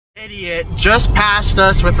Idiot just passed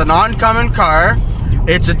us with an oncoming car.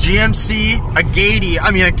 It's a GMC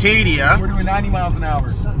Acadia. We're doing 90 miles an hour.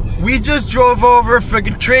 We just drove over a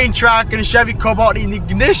freaking train track in a Chevy Cobalt and the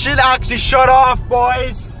ignition actually shut off,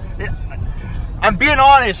 boys. I'm being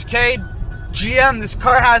honest, okay? GM, this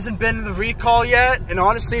car hasn't been in the recall yet, and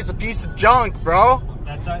honestly, it's a piece of junk, bro.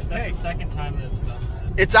 That's the second time that it's done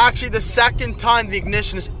that. It's actually the second time the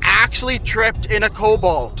ignition is actually tripped in a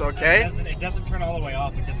Cobalt, okay? It doesn't turn all the way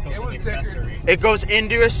off, it just goes into accessory. It goes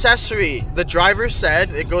into accessory. The driver said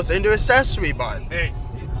it goes into accessory, bud. Hey,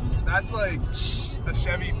 that's like a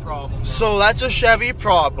Chevy problem. Bro. So that's a Chevy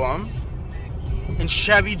problem. And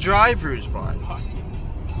Chevy drivers, bud.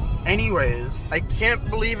 Anyways, I can't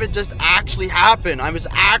believe it just actually happened.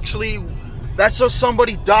 That's how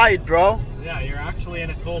somebody died, bro. Yeah, you're actually in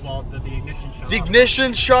a Cobalt that the ignition shut off. The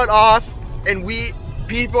ignition shut off, and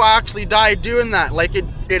people actually died doing that. Like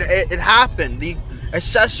it happened. The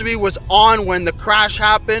accessory was on when the crash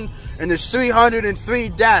happened, and there's 303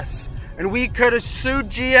 deaths. And we could have sued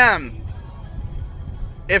GM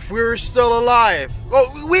if we were still alive.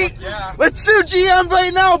 Well, let's sue GM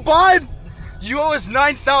right now, bud. You owe us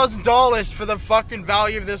 $9,000 for the fucking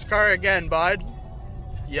value of this car again, bud.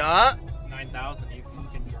 Yeah. 9,000. You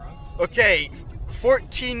fucking drunk? Okay,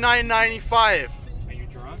 $14,995. Are you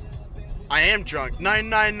drunk? I am drunk.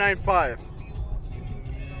 $9,995.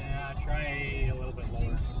 Yeah, try a little bit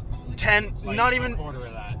lower. 10. Like not even. A quarter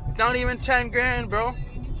of that. Not even 10 grand, bro.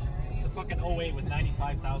 It's a fucking 08 with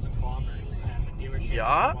 95,000 kilometers, and the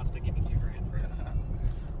dealership wants to give you $2 grand for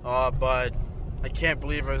it. But I can't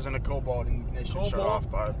believe I was in a Cobalt and ignition shut off,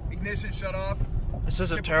 bud. Ignition shut off. This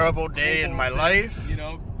is a terrible day in my life. You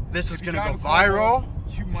know, this is gonna go viral.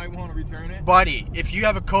 You might want to return it, buddy. If you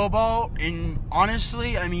have a Cobalt, and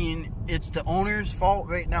honestly, I mean, it's the owner's fault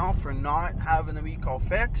right now for not having the recall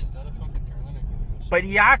fixed. Is that a fucking turn? But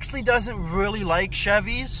he actually doesn't really like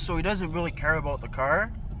Chevys, so he doesn't really care about the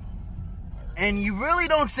car. And you really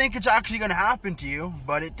don't think it's actually gonna happen to you,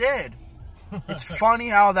 but it did. It's funny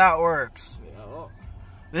how that works.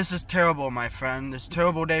 This is terrible, my friend. This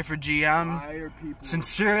terrible day for GM.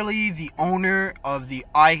 Sincerely, the owner of the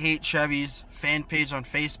I Hate Chevys fan page on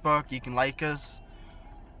Facebook. You can like us.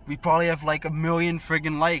 We probably have like 1 million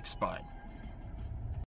friggin' likes, but